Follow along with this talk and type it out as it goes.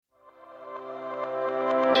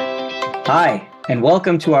Hi, and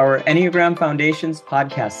welcome to our Enneagram Foundations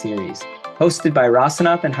podcast series, hosted by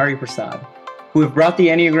Rasanath and Hari Prasad, who have brought the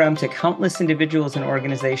Enneagram to countless individuals and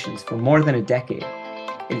organizations for more than a decade.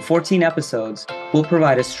 In 14 episodes, we'll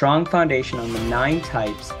provide a strong foundation on the 9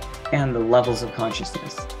 types and the levels of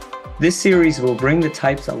consciousness. This series will bring the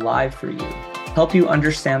types alive for you, help you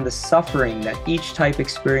understand the suffering that each type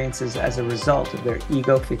experiences as a result of their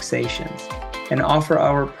ego fixations, and offer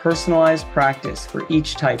our personalized practice for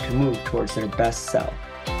each type to move towards their best self,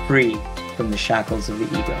 free from the shackles of the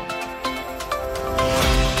ego.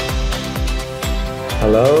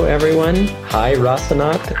 Hello, everyone. Hi,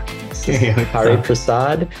 Rasanath. Hari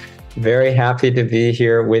Prasad. Very happy to be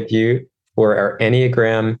here with you for our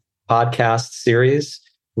Enneagram podcast series,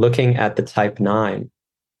 looking at the type 9.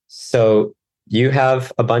 So you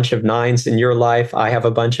have a bunch of 9s in your life. I have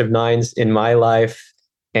a bunch of 9s in my life.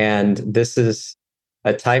 And this is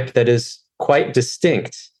a type that is quite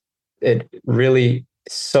distinct. It really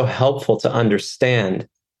is so helpful to understand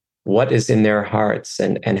what is in their hearts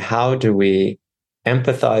and how do we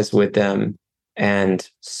empathize with them and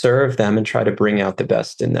serve them and try to bring out the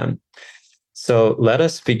best in them. So let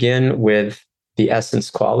us begin with the essence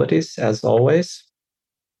qualities, as always.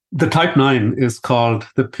 The type 9 is called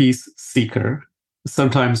the peace seeker,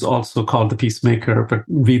 sometimes also called the peacemaker, but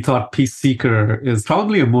we thought peace seeker is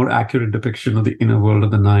probably a more accurate depiction of the inner world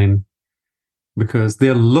of the 9, because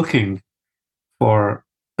they're looking for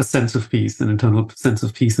a sense of peace, an internal sense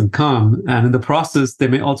of peace and calm. And in the process, they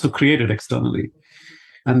may also create it externally.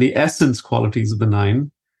 And the essence qualities of the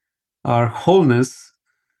 9 are wholeness,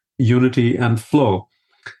 unity, and flow.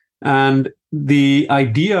 And the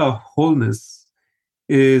idea of wholeness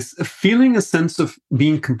is feeling a sense of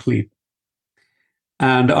being complete.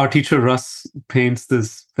 And our teacher Russ paints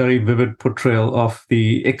this very vivid portrayal of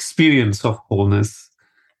the experience of wholeness.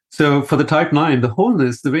 So for the type 9, the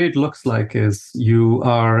wholeness, the way it looks like is you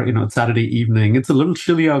are, it's Saturday evening. It's a little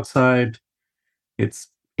chilly outside. It's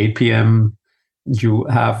 8 p.m. You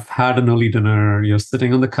have had an early dinner. You're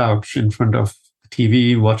sitting on the couch in front of the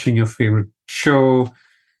TV, watching your favorite show.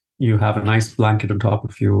 You have a nice blanket on top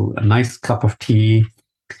of you, a nice cup of tea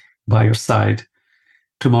by your side.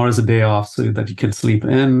 Tomorrow is a day off so that you can sleep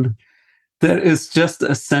in. There is just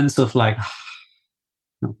a sense of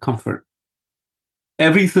comfort.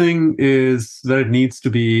 Everything is where it needs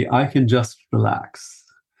to be. I can just relax.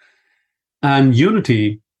 And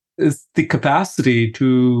unity is the capacity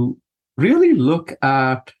to really look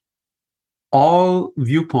at all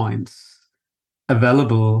viewpoints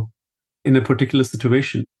available in a particular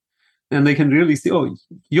situation. And they can really see, oh,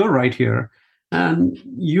 you're right here. And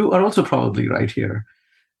you are also probably right here.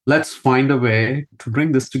 Let's find a way to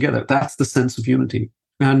bring this together. That's the sense of unity.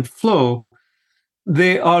 And flow,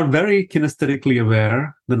 they are very kinesthetically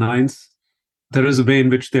aware, the 9s. There is a way in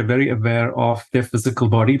which they're very aware of their physical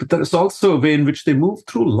body, but there is also a way in which they move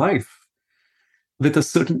through life with a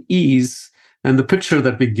certain ease. And the picture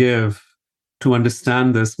that we give to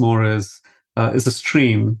understand this more is a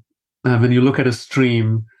stream. When you look at a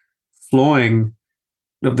stream flowing,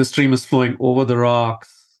 the stream is flowing over the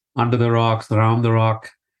rocks, under the rocks, around the rock,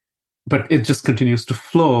 but it just continues to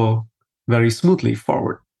flow very smoothly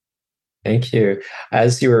forward. Thank you.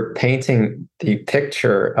 As you were painting the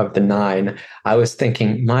picture of the 9, I was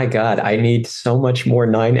thinking, my God, I need so much more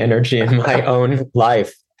 9 energy in my own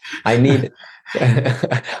life. I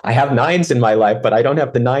have 9s in my life, but I don't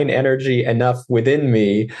have the 9 energy enough within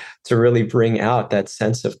me to really bring out that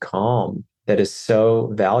sense of calm that is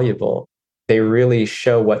so valuable. They really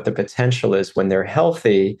show what the potential is when they're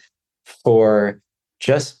healthy for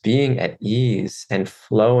just being at ease and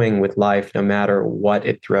flowing with life no matter what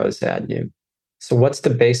it throws at you. So what's the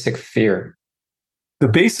basic fear? The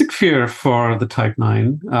basic fear for the type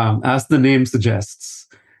 9, as the name suggests,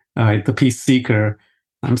 the peace seeker,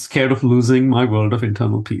 I'm scared of losing my world of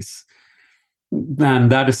internal peace.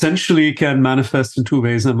 And that essentially can manifest in 2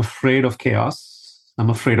 ways. I'm afraid of chaos. I'm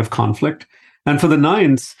afraid of conflict. And for the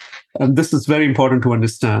 9s, this is very important to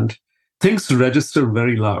understand, things register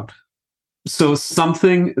very loud. So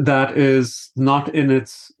something that is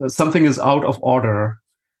something is out of order.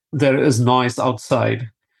 There is noise outside.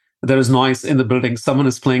 There is noise in the building. Someone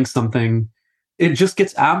is playing something. It just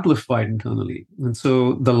gets amplified internally. And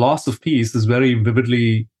so the loss of peace is very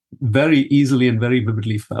easily and very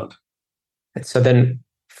vividly felt. So then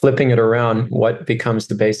flipping it around, what becomes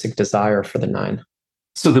the basic desire for the 9?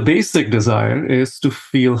 So the basic desire is to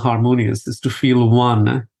feel harmonious, is to feel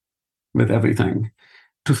one with everything.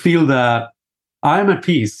 To feel that I'm at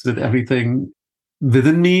peace with everything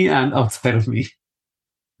within me and outside of me.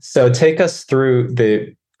 So take us through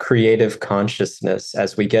the creative consciousness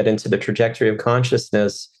as we get into the trajectory of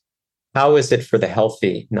consciousness. How is it for the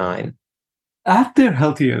healthy 9? At their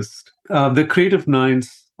healthiest, the creative 9s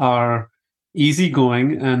are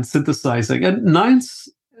easygoing and synthesizing. And 9s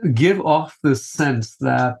give off this sense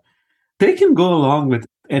that they can go along with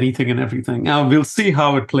anything and everything. Now, we'll see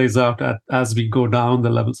how it plays out as we go down the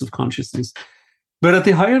levels of consciousness. But at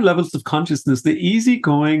the higher levels of consciousness, the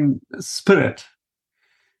easygoing spirit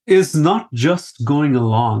is not just going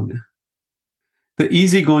along. The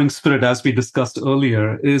easygoing spirit, as we discussed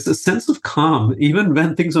earlier, is a sense of calm, even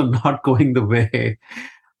when things are not going the way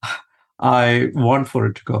I want for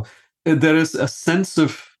it to go. There is a sense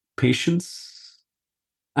of patience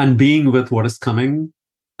and being with what is coming.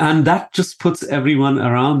 And that just puts everyone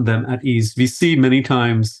around them at ease. We see many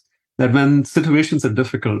times that when situations are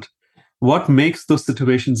difficult, what makes those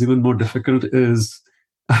situations even more difficult is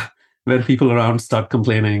when people around start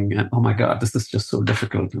complaining and, oh my God, this is just so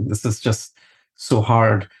difficult. And this is just so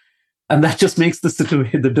hard. And that just makes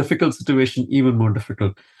the difficult situation even more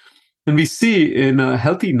difficult. And we see in a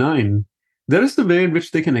healthy 9, there is a way in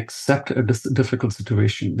which they can accept a difficult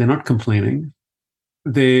situation. They're not complaining.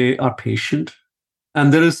 They are patient.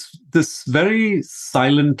 And there is this very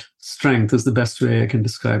silent strength, is the best way I can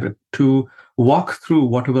describe it, to walk through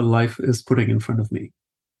whatever life is putting in front of me.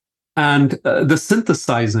 And the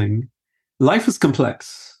synthesizing, life is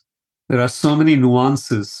complex. There are so many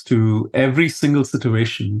nuances to every single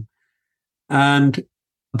situation. And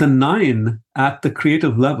the 9 at the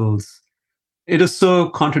creative levels, it is so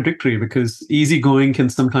contradictory because easygoing can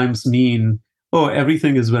sometimes mean, oh,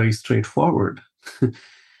 everything is very straightforward.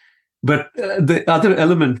 But the other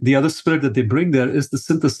element, the other spirit that they bring there is the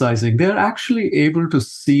synthesizing. They're actually able to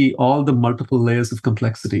see all the multiple layers of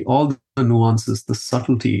complexity, all the nuances, the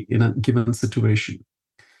subtlety in a given situation.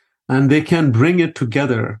 And they can bring it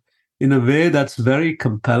together in a way that's very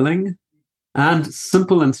compelling and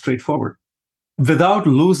simple and straightforward without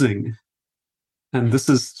losing, and this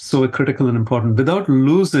is so critical and important, without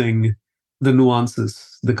losing the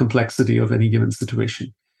nuances, the complexity of any given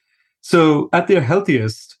situation. So at their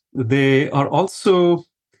healthiest, they are also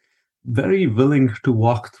very willing to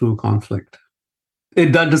walk through conflict.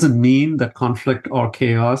 That doesn't mean that conflict or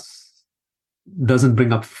chaos doesn't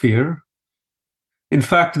bring up fear. In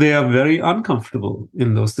fact, they are very uncomfortable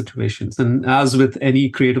in those situations. And as with any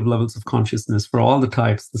creative levels of consciousness, for all the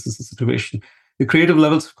types, this is the situation. The creative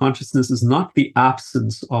levels of consciousness is not the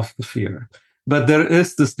absence of the fear, but there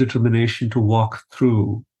is this determination to walk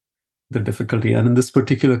through the difficulty. And in this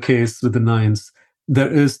particular case with the 9s,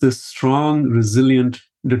 there is this strong, resilient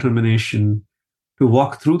determination to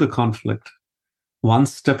walk through the conflict one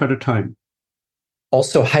step at a time.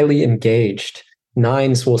 Also highly engaged.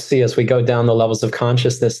 9s, we'll see as we go down the levels of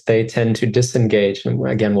consciousness, they tend to disengage. And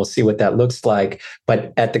again, we'll see what that looks like.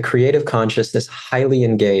 But at the creative consciousness, highly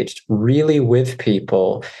engaged, really with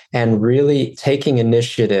people and really taking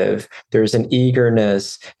initiative. There's an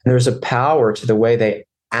eagerness and there's a power to the way they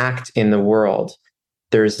act in the world.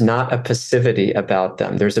 There's not a passivity about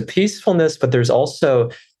them. There's a peacefulness, but there's also,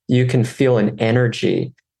 you can feel an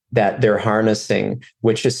energy that they're harnessing,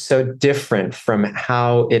 which is so different from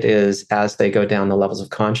how it is as they go down the levels of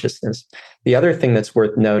consciousness. The other thing that's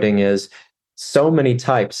worth noting is so many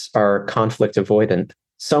types are conflict avoidant.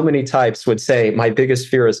 So many types would say, my biggest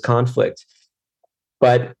fear is conflict,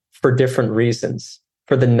 but for different reasons.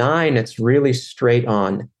 For the 9, it's really straight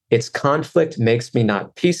on. It's conflict makes me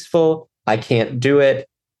not peaceful. I can't do it.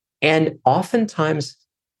 And oftentimes,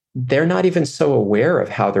 they're not even so aware of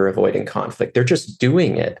how they're avoiding conflict. They're just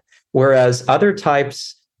doing it. Whereas other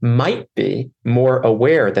types might be more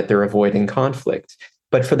aware that they're avoiding conflict.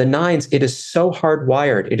 But for the 9s, it is so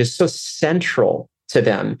hardwired. It is so central to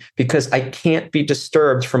them because I can't be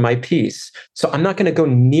disturbed from my peace. So I'm not going to go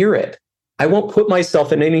near it. I won't put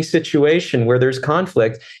myself in any situation where there's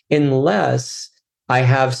conflict unless I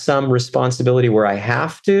have some responsibility where I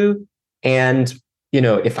have to. And,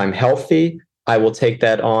 if I'm healthy, I will take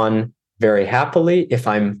that on very happily. If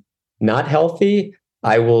I'm not healthy,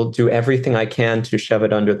 I will do everything I can to shove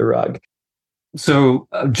it under the rug. So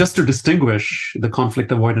just to distinguish the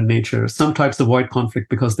conflict avoidant nature, some types avoid conflict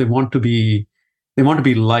because they want to be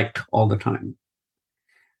liked all the time.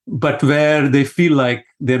 But where they feel like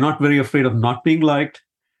they're not very afraid of not being liked,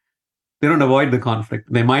 they don't avoid the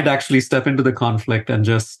conflict. They might actually step into the conflict and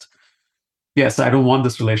just, yes, I don't want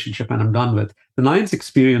this relationship and I'm done with. The 9s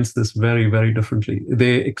experience this very, very differently.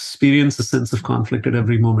 They experience a sense of conflict at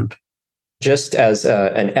every moment. Just as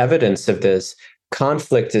an evidence of this,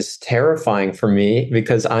 conflict is terrifying for me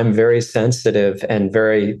because I'm very sensitive and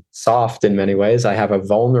very soft in many ways. I have a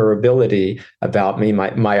vulnerability about me.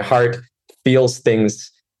 My heart feels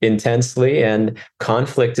things intensely, and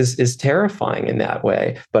conflict is terrifying in that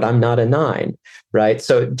way, but I'm not a 9, right?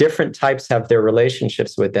 So different types have their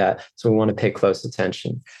relationships with that. So we want to pay close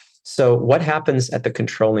attention. So what happens at the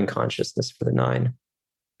controlling consciousness for the 9?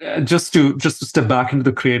 Just to step back into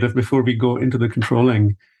the creative before we go into the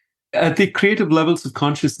controlling. At the creative levels of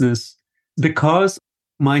consciousness, because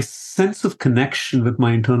my sense of connection with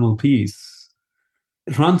my internal peace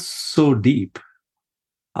runs so deep,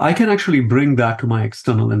 I can actually bring that to my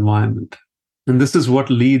external environment. And this is what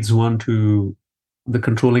leads one to the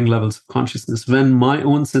controlling levels of consciousness. When my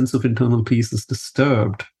own sense of internal peace is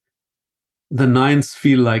disturbed, the 9s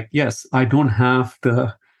feel like, yes, I don't have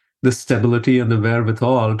the stability and the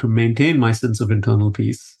wherewithal to maintain my sense of internal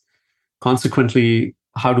peace. Consequently,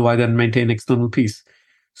 how do I then maintain external peace?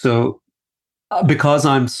 So because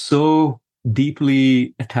I'm so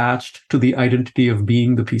deeply attached to the identity of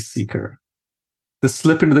being the peace seeker, the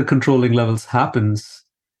slip into the controlling levels happens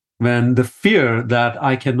when the fear that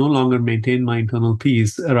I can no longer maintain my internal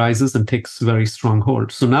peace arises and takes very strong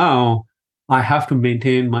hold. So now I have to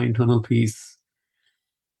maintain my internal peace.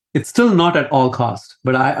 It's still not at all cost,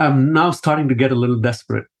 but I'm now starting to get a little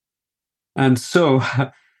desperate. And so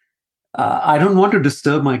I don't want to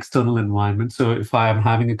disturb my external environment. So if I am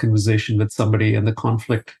having a conversation with somebody and the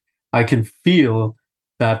conflict, I can feel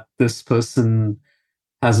that this person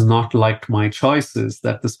has not liked my choices,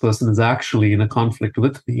 that this person is actually in a conflict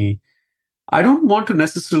with me. I don't want to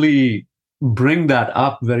necessarily bring that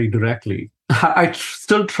up very directly. I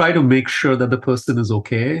still try to make sure that the person is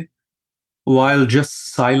okay, while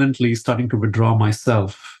just silently starting to withdraw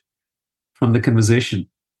myself from the conversation.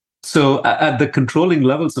 So at the controlling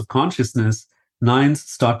levels of consciousness, 9s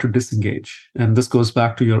start to disengage. And this goes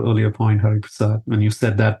back to your earlier point, Hari Prasad, when you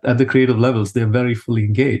said that at the creative levels, they're very fully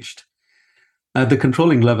engaged. At the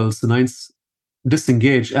controlling levels, the 9s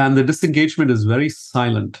disengage, and the disengagement is very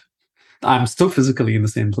silent. I'm still physically in the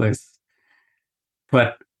same place,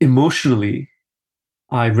 but emotionally,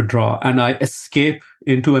 I withdraw and I escape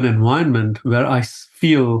into an environment where I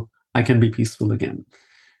feel I can be peaceful again.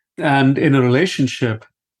 And in a relationship,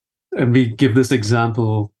 and we give this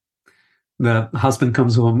example, the husband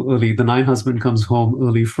comes home early, the 9 husband comes home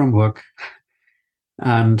early from work,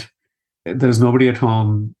 and there's nobody at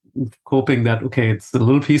home, hoping that, okay, it's a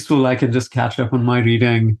little peaceful, I can just catch up on my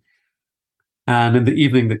reading. And in the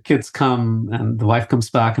evening, the kids come and the wife comes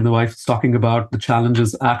back, and the wife's talking about the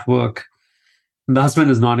challenges at work. And the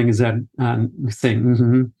husband is nodding his head and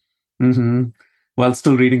saying, while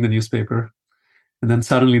still reading the newspaper. And then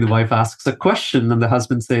suddenly the wife asks a question and the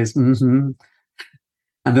husband says, And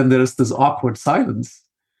then there is this awkward silence.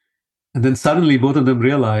 And then suddenly both of them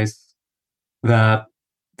realize that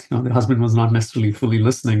the husband was not necessarily fully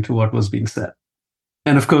listening to what was being said.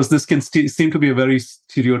 And of course, this can seem to be a very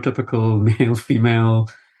stereotypical male-female,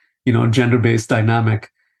 gender-based dynamic.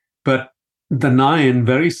 But the 9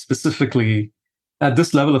 very specifically at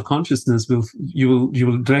this level of consciousness you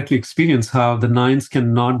will directly experience how the 9s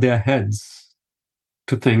can nod their heads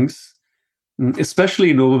to things,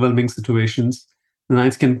 especially in overwhelming situations. The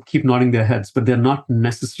 9s can keep nodding their heads, but they're not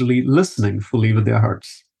necessarily listening fully with their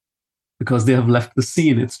hearts because they have left the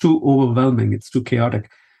scene. It's too overwhelming. It's too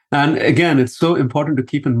chaotic. And again, it's so important to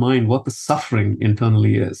keep in mind what the suffering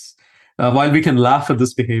internally is. While we can laugh at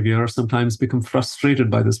this behavior or sometimes become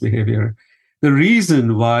frustrated by this behavior, the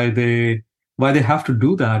reason why they have to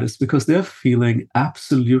do that is because they're feeling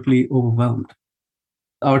absolutely overwhelmed.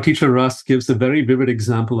 Our teacher Russ gives a very vivid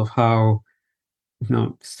example of how,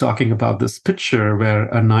 he's talking about this picture where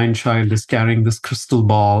a 9 child is carrying this crystal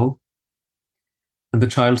ball, and the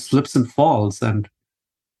child slips and falls, and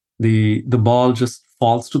the ball just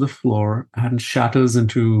falls to the floor and shatters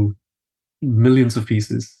into millions of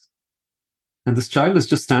pieces. And this child is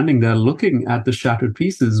just standing there looking at the shattered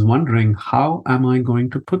pieces, wondering, how am I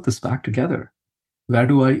going to put this back together? Where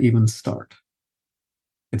do I even start?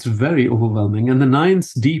 It's very overwhelming. And the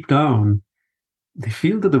 9s deep down, they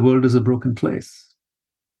feel that the world is a broken place.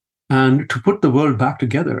 And to put the world back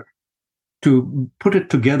together, to put it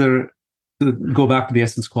together, to go back to the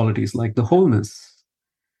essence qualities like the wholeness,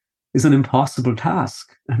 is an impossible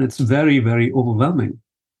task. And it's very, very overwhelming.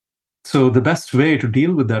 So the best way to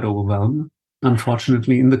deal with that overwhelm,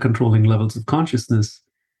 unfortunately, in the controlling levels of consciousness,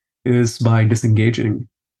 is by disengaging.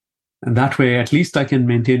 And that way, at least I can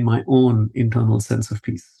maintain my own internal sense of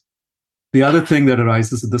peace. The other thing that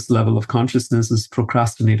arises at this level of consciousness is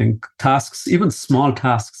procrastinating. Tasks, even small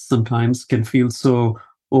tasks, sometimes can feel so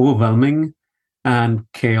overwhelming and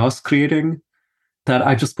chaos creating that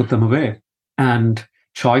I just put them away. And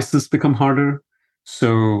choices become harder.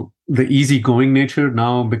 So the easygoing nature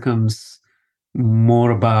now becomes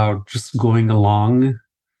more about just going along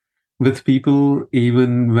with people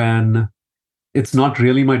even when it's not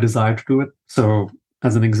really my desire to do it. So,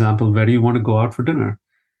 as an example, where do you want to go out for dinner?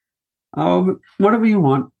 Whatever you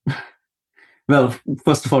want. Well,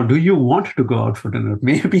 first of all, do you want to go out for dinner?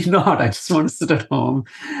 Maybe not. I just want to sit at home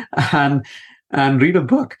and read a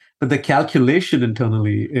book. But the calculation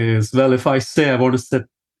internally is, well, if I say I want to sit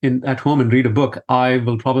at home and read a book, I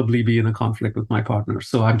will probably be in a conflict with my partner.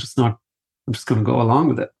 So I'm just going to go along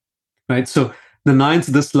with it. Right. So the nines,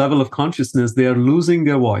 this level of consciousness, they are losing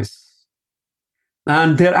their voice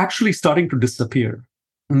and they're actually starting to disappear.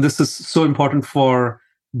 And this is so important for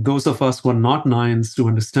those of us who are not nines to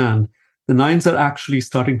understand. The nines are actually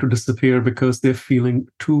starting to disappear because they're feeling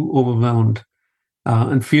too overwhelmed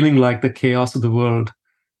and feeling like the chaos of the world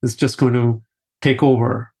is just going to take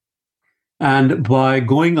over. And by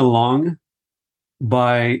going along,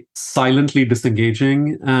 by silently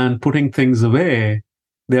disengaging and putting things away,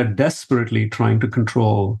 they're desperately trying to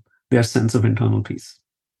control their sense of internal peace.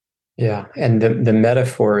 Yeah, and the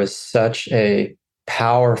metaphor is such a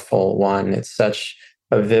powerful one. It's such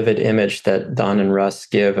a vivid image that Don and Russ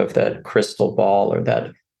give of that crystal ball, or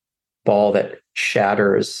that ball that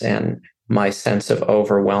shatters, and my sense of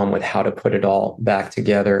overwhelm with how to put it all back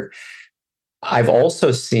together. I've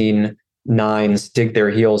also seen nines dig their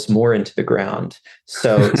heels more into the ground.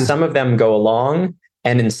 So some of them go along,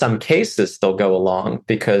 and in some cases they'll go along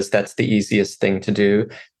because that's the easiest thing to do.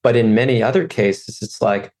 But in many other cases, it's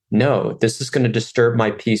like, no, this is going to disturb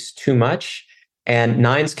my peace too much. And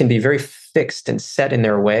nines can be very fixed and set in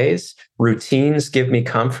their ways. Routines give me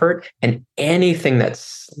comfort, and anything that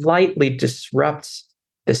slightly disrupts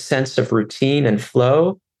the sense of routine and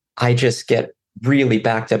flow, I just get really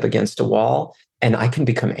backed up against a wall and I can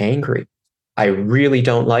become angry. I really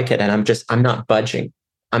don't like it. And I'm not budging.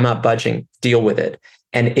 I'm not budging. Deal with it.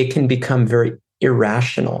 And it can become very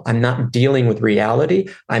irrational. I'm not dealing with reality.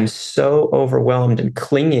 I'm so overwhelmed and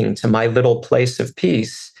clinging to my little place of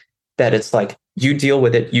peace that it's like, you deal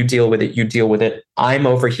with it, you deal with it, you deal with it. I'm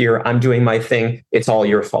over here. I'm doing my thing. It's all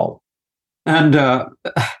your fault. And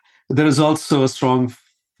there is also a strong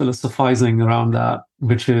philosophizing around that,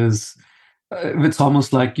 which is, it's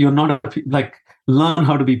almost like you're not like, learn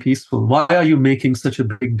how to be peaceful. Why are you making such a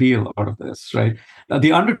big deal out of this, right?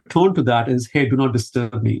 The undertone to that is, hey, do not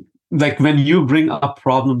disturb me. Like when you bring up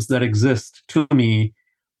problems that exist to me,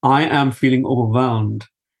 I am feeling overwhelmed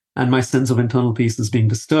and my sense of internal peace is being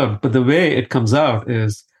disturbed. But the way it comes out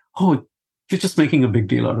is, oh, you're just making a big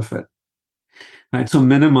deal out of it, right? So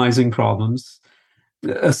minimizing problems,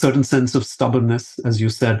 a certain sense of stubbornness, as you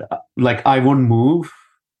said, like I won't move.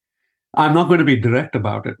 I'm not going to be direct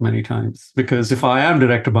about it many times, because if I am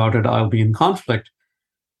direct about it, I'll be in conflict.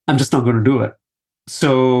 I'm just not going to do it.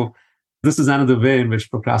 So this is another way in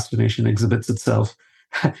which procrastination exhibits itself.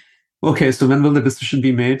 Okay, so when will the decision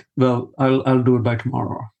be made? Well, I'll do it by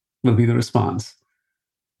tomorrow, will be the response.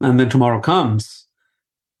 And then tomorrow comes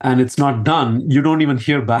and it's not done. You don't even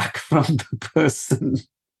hear back from the person.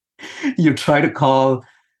 You try to call,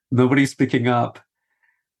 nobody's picking up.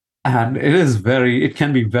 And it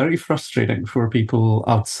can be very frustrating for people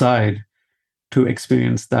outside to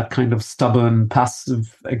experience that kind of stubborn,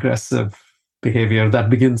 passive, aggressive behavior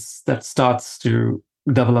that starts to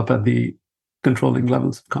develop at the controlling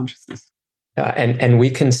levels of consciousness. And we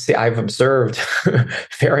can see, I've observed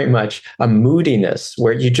very much a moodiness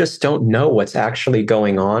where you just don't know what's actually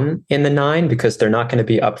going on in the nine, because they're not going to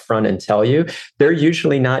be upfront and tell you. They're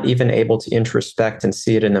usually not even able to introspect and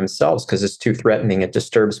see it in themselves because it's too threatening. It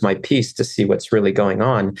disturbs my peace to see what's really going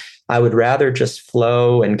on. I would rather just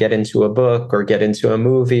flow and get into a book or get into a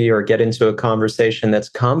movie or get into a conversation that's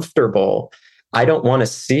comfortable. I don't want to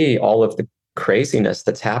see all of the craziness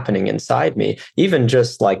that's happening inside me. Even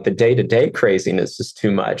just like the day-to-day craziness is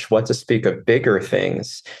too much. What to speak of bigger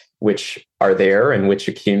things, which are there and which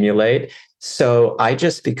accumulate. So I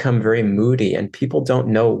just become very moody, and people don't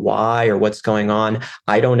know why or what's going on.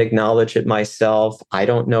 I don't acknowledge it myself. I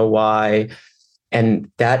don't know why.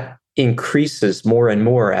 And that increases more and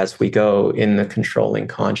more as we go in the controlling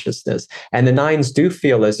consciousness. And the nines do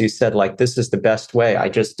feel, as you said, like this is the best way. I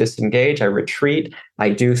just disengage, I retreat,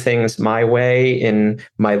 I do things my way in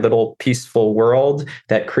my little peaceful world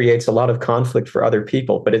that creates a lot of conflict for other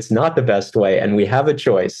people, but it's not the best way. And we have a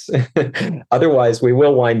choice. Otherwise, we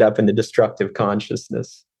will wind up in the destructive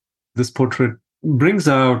consciousness. This portrait brings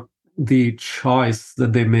out the choice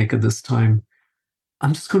that they make at this time.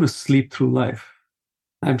 I'm just going to sleep through life.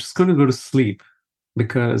 I'm just going to go to sleep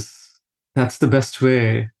because that's the best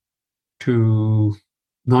way to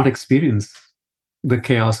not experience the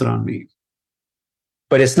chaos around me.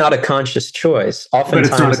 But it's not a conscious choice. But it's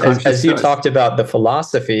not a Oftentimes, conscious as you choice. talked about, the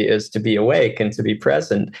philosophy is to be awake and to be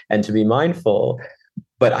present and to be mindful,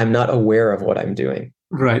 but I'm not aware of what I'm doing.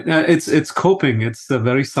 Right. It's coping. It's a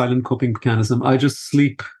very silent coping mechanism. I just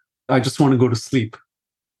sleep. I just want to go to sleep.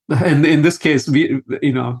 And in this case,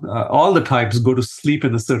 all the types go to sleep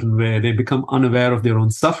in a certain way. They become unaware of their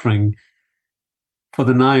own suffering. For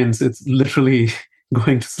the nines, it's literally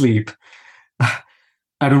going to sleep.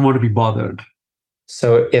 I don't want to be bothered.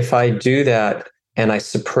 So if I do that and I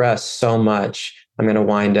suppress so much, I'm going to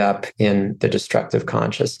wind up in the destructive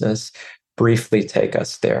consciousness. Briefly take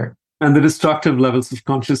us there. And the destructive levels of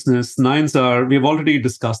consciousness, nines are, we've already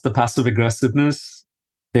discussed the passive aggressiveness.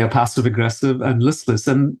 They are passive aggressive and listless.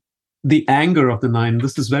 And the anger of the nine,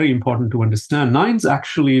 this is very important to understand. Nines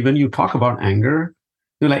actually, when you talk about anger,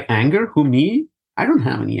 they're like, anger? Who, me? I don't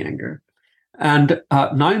have any anger. And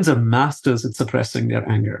nines are masters at suppressing their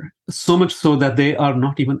anger, so much so that they are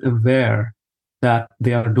not even aware that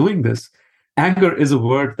they are doing this. Anger is a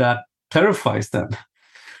word that terrifies them.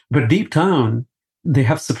 But deep down, they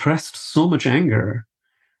have suppressed so much anger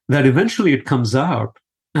that eventually it comes out,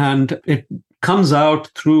 and it comes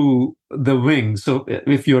out through the wing. So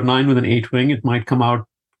if you're 9 with an 8 wing, it might come out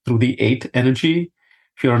through the 8 energy.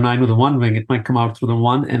 If you're a 9 with a 1 wing, it might come out through the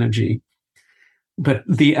 1 energy. But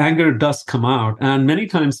the anger does come out. And many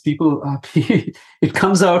times people, it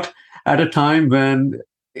comes out at a time when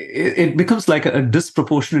it becomes like a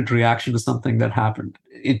disproportionate reaction to something that happened.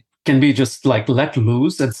 It can be just like let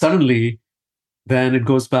loose, and suddenly then it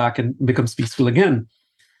goes back and becomes peaceful again.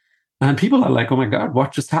 And people are like, oh my God,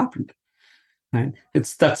 what just happened? Right?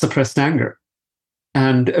 It's that suppressed anger.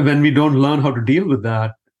 And when we don't learn how to deal with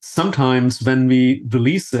that, sometimes when we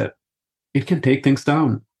release it, it can take things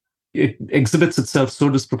down. It exhibits itself so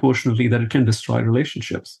disproportionately that it can destroy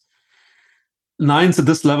relationships. Nines at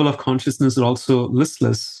this level of consciousness are also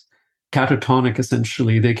listless, catatonic,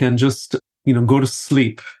 essentially. They can just, go to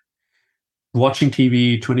sleep, watching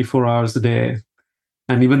TV 24 hours a day.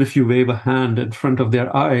 And even if you wave a hand in front of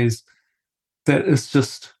their eyes, there is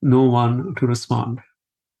just no one to respond.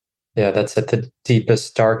 Yeah, that's at the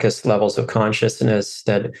deepest, darkest levels of consciousness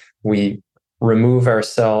that we remove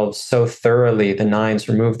ourselves so thoroughly. The nines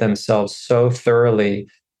remove themselves so thoroughly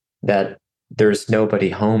that there's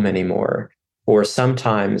nobody home anymore. Or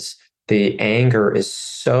sometimes the anger is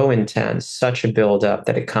so intense, such a buildup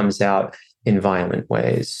that it comes out in violent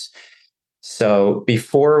ways. So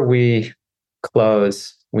before we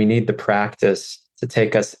close, we need the practice to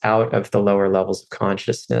take us out of the lower levels of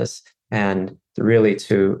consciousness and really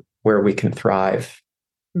to where we can thrive.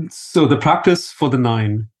 So the practice for the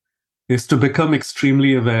 9 is to become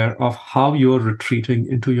extremely aware of how you're retreating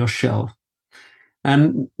into your shell.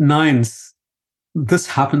 And 9s, this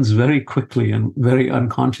happens very quickly and very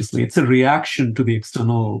unconsciously. It's a reaction to the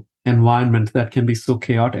external environment that can be so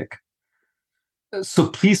chaotic. So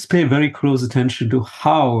please pay very close attention to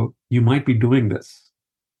how you might be doing this.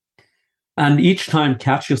 And each time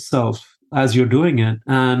catch yourself as you're doing it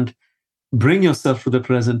and bring yourself to the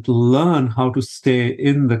present, learn how to stay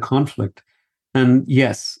in the conflict. And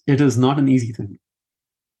yes, it is not an easy thing.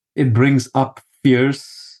 It brings up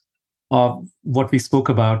fears of what we spoke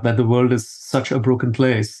about, that the world is such a broken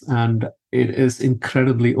place and it is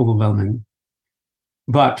incredibly overwhelming.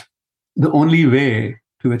 But the only way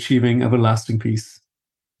to achieving everlasting peace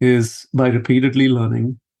is by repeatedly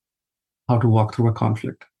learning how to walk through a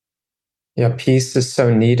conflict. Yeah, peace is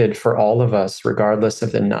so needed for all of us, regardless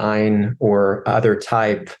of the 9 or other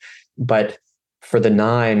type. But for the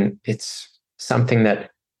 9, it's something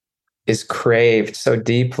that is craved so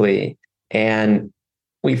deeply. And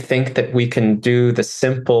we think that we can do the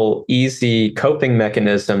simple, easy coping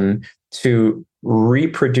mechanism to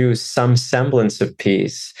reproduce some semblance of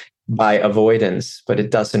peace by avoidance, but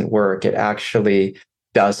it doesn't work. It actually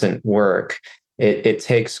doesn't work. It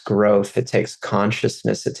takes growth, it takes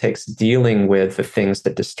consciousness, it takes dealing with the things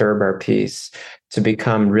that disturb our peace to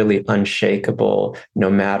become really unshakable no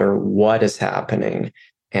matter what is happening,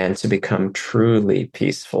 and to become truly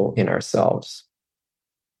peaceful in ourselves.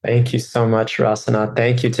 Thank you so much, Rasana.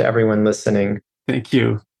 Thank you to everyone listening. Thank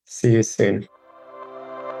you. See you soon.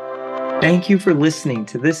 Thank you for listening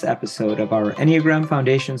to this episode of our Enneagram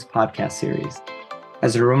Foundations podcast series.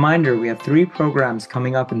 As a reminder, we have 3 programs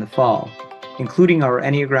coming up in the fall, including our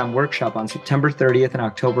Enneagram workshop on September 30th and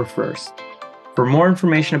October 1st. For more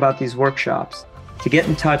information about these workshops, to get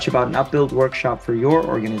in touch about an Upbuild workshop for your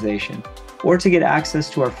organization, or to get access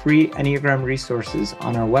to our free Enneagram resources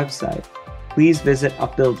on our website, please visit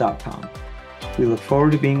upbuild.com. We look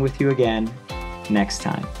forward to being with you again next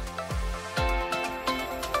time.